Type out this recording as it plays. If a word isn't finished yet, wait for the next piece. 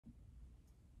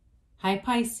Hi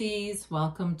Pisces,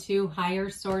 welcome to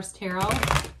Higher Source Tarot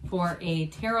for a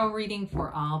tarot reading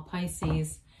for all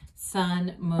Pisces,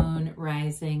 Sun, Moon,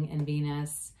 Rising, and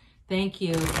Venus. Thank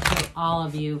you to all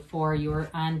of you for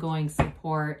your ongoing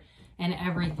support and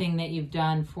everything that you've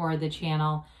done for the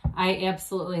channel. I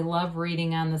absolutely love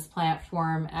reading on this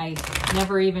platform. I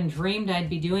never even dreamed I'd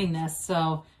be doing this,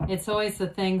 so it's always the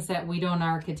things that we don't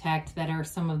architect that are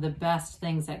some of the best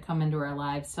things that come into our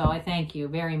lives. So I thank you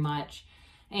very much.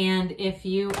 And if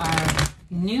you are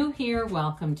new here,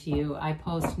 welcome to you. I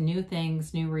post new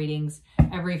things, new readings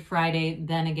every Friday,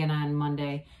 then again on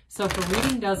Monday. So if a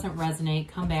reading doesn't resonate,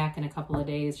 come back in a couple of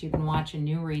days. You can watch a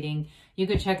new reading. You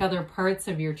could check other parts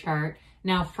of your chart.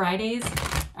 Now, Fridays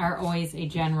are always a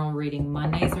general reading.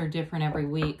 Mondays are different every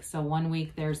week. So one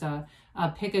week there's a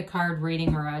pick a card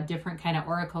reading or a different kind of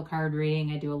oracle card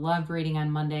reading. I do a love reading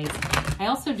on Mondays. I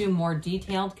also do more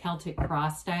detailed Celtic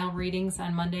cross style readings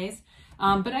on Mondays.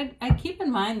 But I keep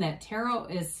in mind that tarot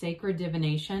is sacred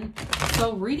divination,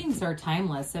 so readings are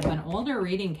timeless. If an older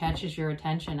reading catches your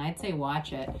attention, I'd say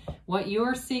watch it. What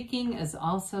you're seeking is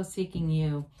also seeking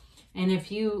you. And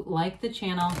if you like the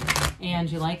channel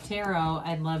and you like tarot,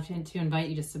 I'd love to invite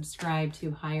you to subscribe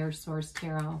to Higher Source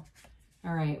Tarot.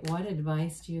 All right, what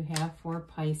advice do you have for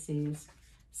Pisces?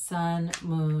 Sun,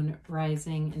 Moon,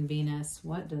 Rising, and Venus.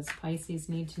 What does Pisces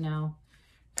need to know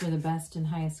for the best and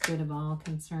highest good of all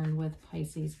concerned with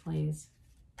Pisces, please?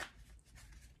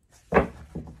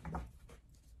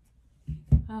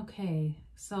 Okay,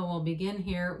 so we'll begin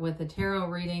here with a tarot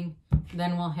reading.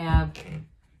 Then we'll have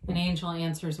an Angel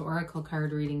Answers Oracle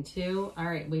card reading too. All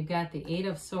right, we've got the Eight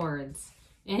of Swords.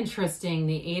 Interesting,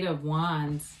 the Eight of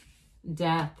Wands,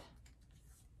 Death,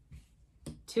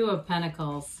 Two of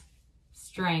Pentacles,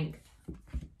 Strength,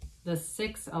 the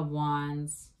Six of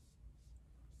Wands,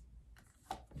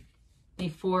 the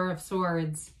Four of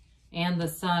Swords, and the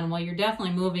Sun. Well, you're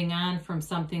definitely moving on from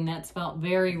something that's felt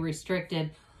very restricted.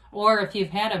 Or if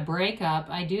you've had a breakup,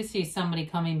 I do see somebody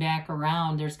coming back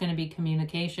around. There's going to be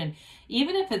communication.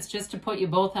 Even if it's just to put you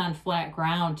both on flat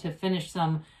ground to finish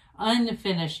some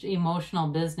unfinished emotional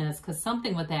business. Because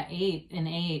something with that 8 and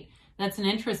 8, that's an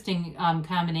interesting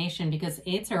combination because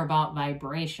 8s are about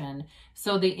vibration.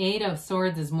 So the 8 of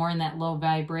Swords is more in that low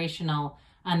vibrational,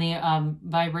 on the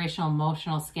vibrational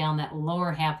emotional scale, in that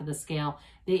lower half of the scale.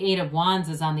 The 8 of Wands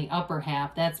is on the upper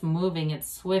half. That's moving.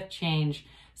 It's swift change.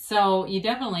 So you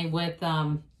definitely, with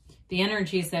the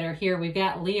energies that are here, we've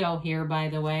got Leo here, by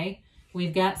the way.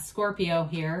 We've got Scorpio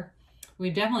here.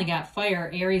 We've definitely got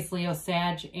fire, Aries, Leo,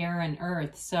 Sag, air, and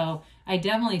earth. So I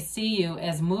definitely see you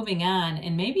as moving on.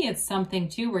 And maybe it's something,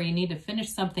 too, where you need to finish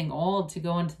something old to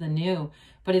go into the new.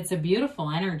 But it's a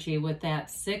beautiful energy with that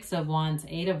 6 of Wands,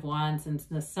 8 of Wands, and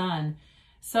the Sun.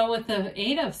 So with the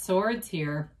 8 of Swords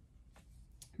here,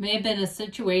 may have been a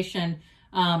situation,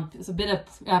 there's a bit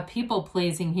of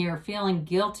people-pleasing here, feeling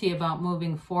guilty about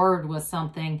moving forward with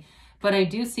something. But I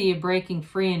do see you breaking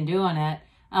free and doing it.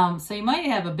 So you might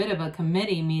have a bit of a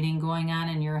committee meeting going on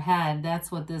in your head.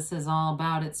 That's what this is all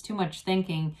about. It's too much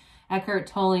thinking. Eckhart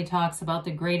Tolle talks about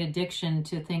the great addiction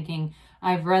to thinking.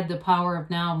 I've read The Power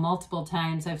of Now multiple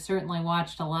times. I've certainly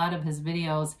watched a lot of his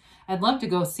videos. I'd love to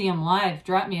go see him live.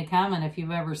 Drop me a comment if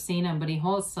you've ever seen him, but he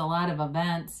hosts a lot of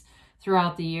events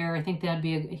throughout the year. I think that'd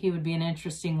be he would be an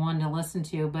interesting one to listen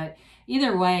to. But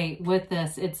either way, with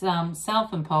this, it's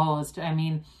self-imposed. I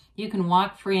mean, you can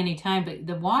walk free anytime, but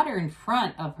the water in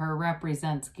front of her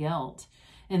represents guilt.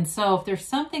 And so if there's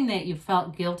something that you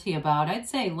felt guilty about, I'd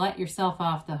say let yourself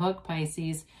off the hook,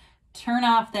 Pisces. Turn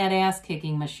off that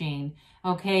ass-kicking machine.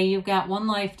 Okay, you've got one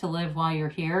life to live while you're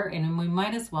here, and we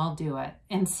might as well do it.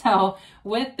 And so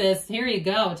with this, here you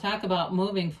go. Talk about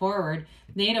moving forward.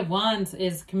 The 8 of Wands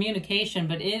is communication,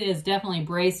 but it is definitely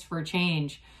braced for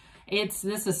change.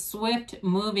 This is swift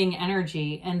moving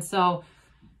energy. And so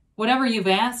whatever you've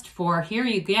asked for, here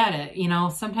you get it. You know,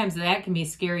 sometimes that can be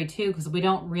scary too, because we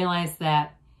don't realize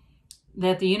that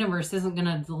the universe isn't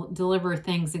going to deliver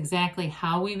things exactly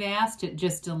how we've asked. It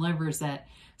just delivers it.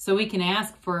 So we can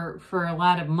ask for a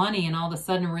lot of money, and all of a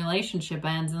sudden a relationship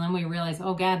ends, and then we realize,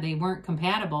 oh God, they weren't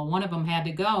compatible. One of them had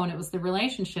to go, and it was the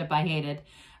relationship I hated.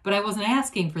 But I wasn't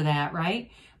asking for that,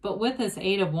 right? But with this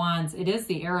 8 of Wands, it is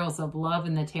the arrows of love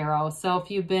in the tarot. So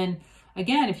if you've been,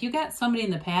 again, if you got somebody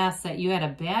in the past that you had a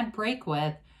bad break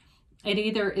with, it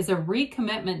either is a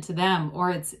recommitment to them or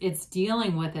it's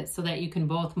dealing with it so that you can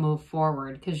both move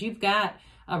forward. Because you've got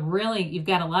you've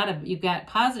got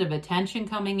positive attention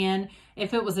coming in.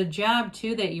 If it was a job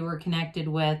too that you were connected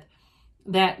with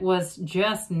that was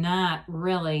just not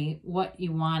really what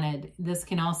you wanted, this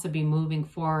can also be moving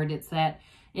forward. It's that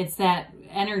It's that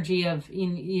energy of,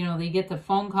 you know, you get the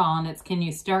phone call and it's, can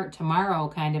you start tomorrow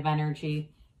kind of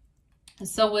energy.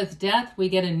 So with death, we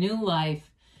get a new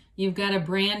life. You've got a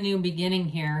brand new beginning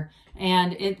here,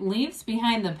 and it leaves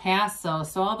behind the past though.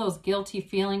 So all those guilty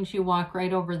feelings, you walk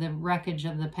right over the wreckage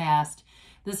of the past.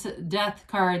 This death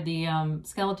card, the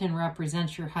skeleton,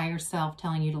 represents your higher self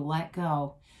telling you to let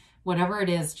go. Whatever it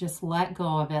is, just let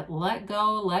go of it. Let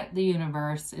go, let the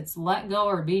universe. It's let go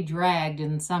or be dragged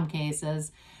in some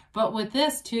cases. But with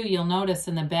this too, you'll notice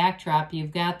in the backdrop,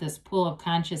 you've got this pool of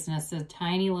consciousness, a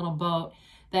tiny little boat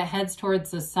that heads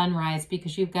towards the sunrise,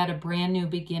 because you've got a brand new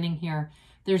beginning here.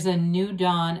 There's a new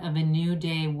dawn of a new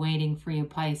day waiting for you,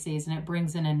 Pisces, and it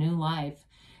brings in a new life.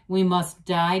 We must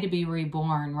die to be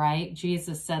reborn, right?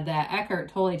 Jesus said that. Eckhart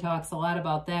Tolle talks a lot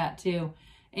about that too.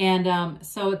 And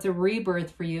so it's a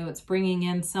rebirth for you. It's bringing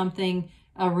in something,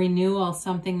 a renewal,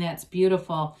 something that's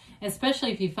beautiful,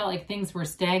 especially if you felt like things were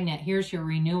stagnant. Here's your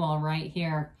renewal right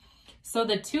here. So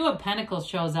the Two of Pentacles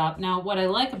shows up. Now, what I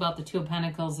like about the Two of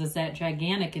Pentacles is that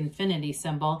gigantic infinity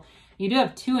symbol. You do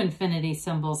have two infinity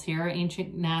symbols here,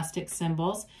 ancient Gnostic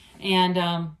symbols. And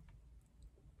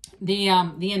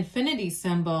the infinity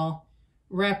symbol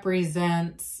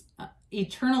represents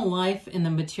eternal life in the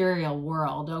material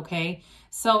world, okay?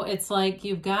 So it's like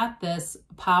you've got this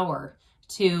power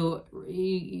to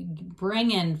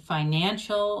bring in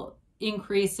financial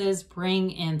increases,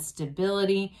 bring in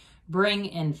stability, bring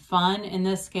in fun. In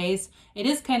this case, it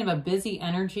is kind of a busy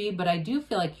energy, but I do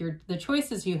feel like the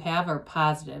choices you have are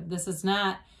positive. This is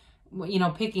not, you know,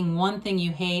 picking one thing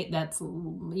you hate,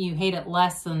 you hate it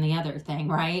less than the other thing,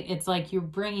 right? It's like you're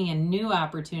bringing in new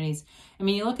opportunities. I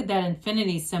mean, you look at that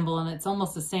infinity symbol and it's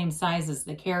almost the same size as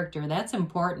the character. That's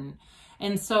important.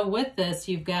 And so with this,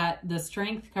 you've got the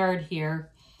Strength card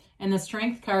here, and the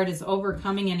Strength card is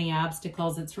overcoming any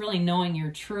obstacles. It's really knowing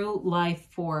your true life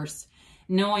force,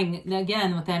 knowing,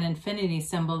 again, with that infinity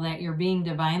symbol, that you're being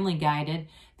divinely guided.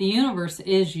 The universe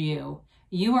is you.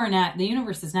 You are not, the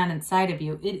universe is not inside of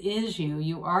you. It is you.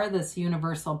 You are this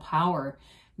universal power,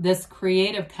 this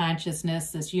creative consciousness,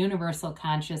 this universal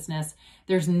consciousness.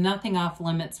 There's nothing off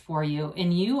limits for you.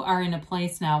 And you are in a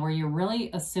place now where you're really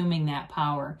assuming that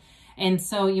power. And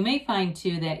so you may find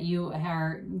too that you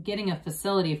are getting a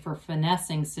facility for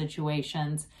finessing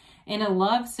situations. In a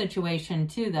love situation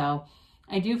too, though,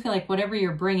 I do feel like whatever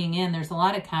you're bringing in, there's a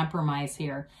lot of compromise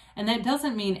here. And that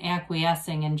doesn't mean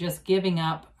acquiescing and just giving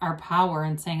up our power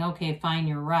and saying, okay, fine,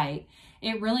 you're right.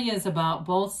 It really is about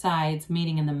both sides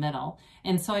meeting in the middle.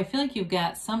 And so I feel like you've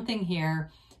got something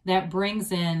here that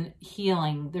brings in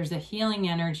healing. There's a healing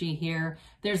energy here.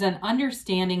 There's an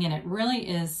understanding, and it really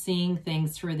is seeing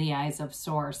things through the eyes of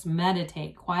Source.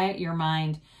 Meditate, quiet your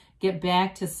mind, get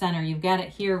back to center. You've got it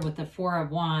here with the Four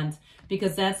of Wands,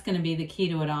 because that's going to be the key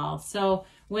to it all. So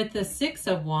with the Six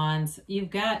of Wands, you've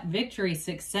got victory,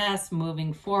 success,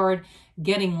 moving forward,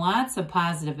 getting lots of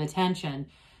positive attention.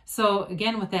 So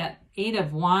again, with that Eight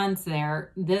of Wands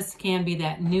there, this can be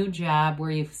that new job where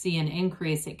you see an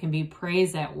increase. It can be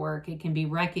praise at work. It can be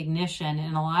recognition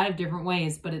in a lot of different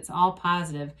ways, but it's all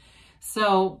positive.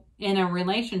 So in a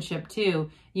relationship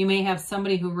too, you may have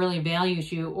somebody who really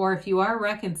values you, or if you are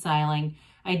reconciling,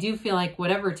 I do feel like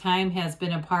whatever time has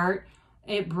been apart,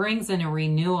 it brings in a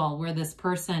renewal where this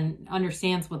person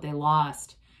understands what they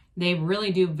lost. They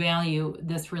really do value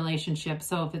this relationship.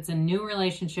 So if it's a new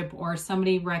relationship or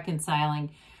somebody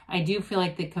reconciling, I do feel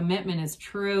like the commitment is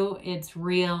true, it's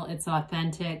real, it's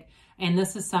authentic, and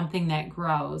this is something that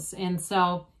grows. And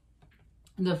so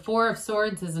the Four of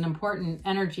Swords is an important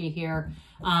energy here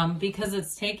because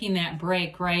it's taking that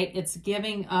break, right? It's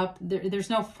giving up. There's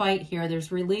no fight here.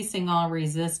 There's releasing all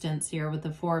resistance here with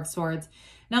the Four of Swords.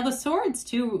 Now, the swords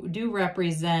too do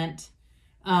represent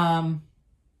seeking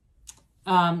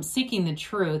the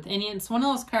truth. And it's one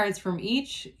of those cards from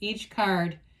each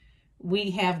card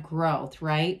we have growth,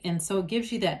 right? And so it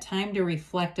gives you that time to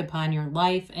reflect upon your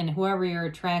life, and whoever you're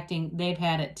attracting, they've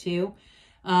had it too.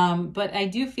 But I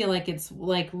do feel like it's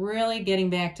like really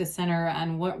getting back to center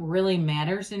on what really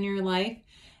matters in your life.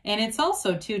 And it's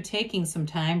also too taking some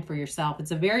time for yourself.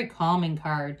 It's a very calming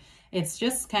card. It's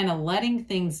just kind of letting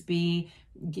things be,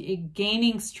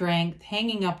 gaining strength,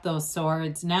 hanging up those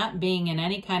swords, not being in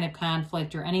any kind of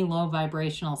conflict or any low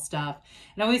vibrational stuff.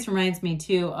 It always reminds me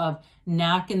too of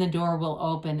knock and the door will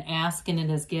open, ask and it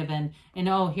is given. And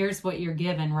oh, here's what you're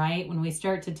given, right? When we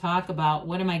start to talk about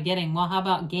what am I getting? Well, how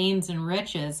about gains and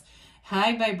riches?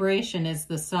 High vibration is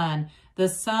the sun. The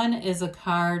sun is a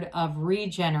card of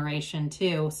regeneration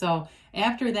too. So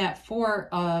after that Four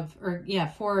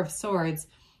of Swords,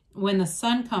 when the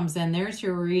sun comes in, there's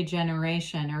your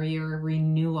regeneration or your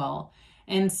renewal.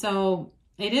 And so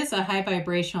It is a high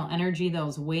vibrational energy.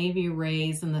 Those wavy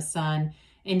rays in the sun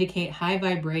indicate high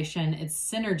vibration. It's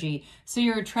synergy. So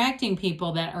you're attracting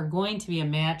people that are going to be a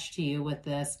match to you with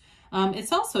this.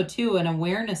 It's also, too, an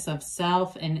awareness of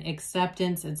self and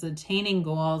acceptance. It's attaining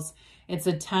goals. It's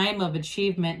a time of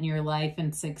achievement in your life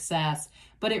and success.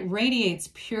 But it radiates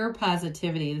pure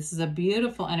positivity. This is a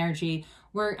beautiful energy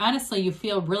where, honestly, you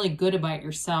feel really good about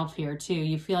yourself here, too.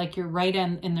 You feel like you're right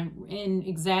in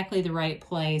exactly the right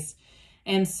place.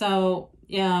 And so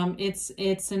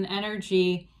it's an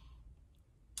energy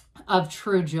of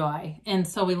true joy. And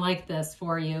so we like this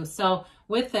for you. So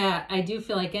with that, I do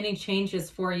feel like any changes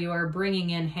for you are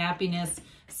bringing in happiness,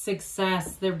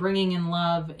 success. They're bringing in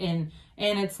love, and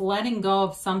it's letting go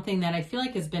of something that I feel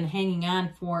like has been hanging on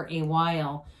for a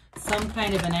while. Some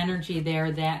kind of an energy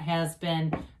there that has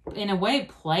been, in a way,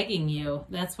 plaguing you.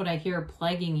 That's what I hear,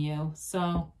 plaguing you.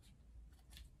 So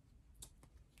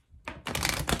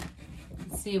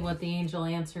let's see what the angel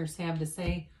answers have to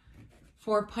say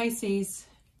for Pisces.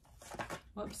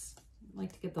 Whoops, I'd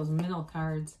like to get those middle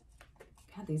cards.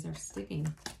 God, these are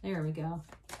sticking. There we go.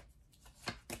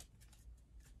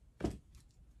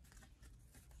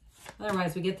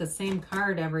 Otherwise, we get the same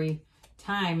card every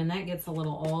time, and that gets a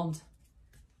little old.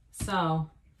 So,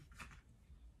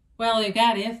 well, we've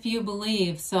got if you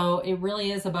believe. So it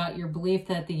really is about your belief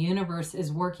that the universe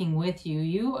is working with you.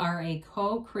 You are a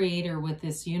co-creator with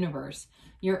this universe.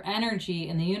 Your energy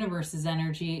and the universe's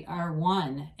energy are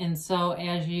one. And so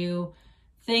as you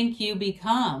think, you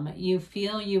become, you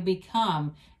feel, you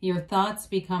become, your thoughts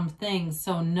become things.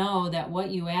 So know that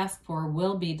what you ask for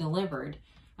will be delivered.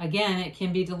 Again, it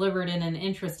can be delivered in an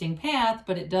interesting path,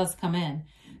 but it does come in.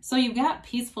 So you've got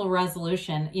peaceful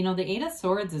resolution. You know, the Eight of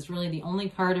Swords is really the only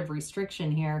card of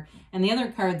restriction here. And the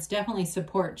other cards definitely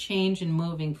support change and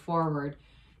moving forward.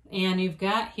 And you've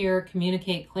got here,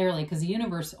 communicate clearly, because the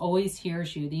universe always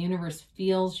hears you. The universe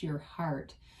feels your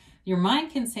heart. Your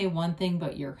mind can say one thing,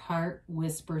 but your heart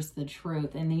whispers the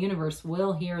truth, and the universe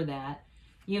will hear that.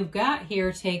 You've got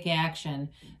here, take action.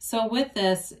 So with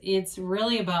this, it's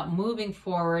really about moving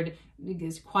forward,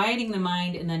 quieting the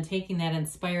mind, and then taking that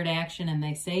inspired action. And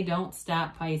they say, don't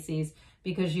stop, Pisces,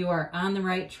 because you are on the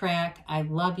right track. I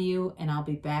love you, and I'll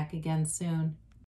be back again soon.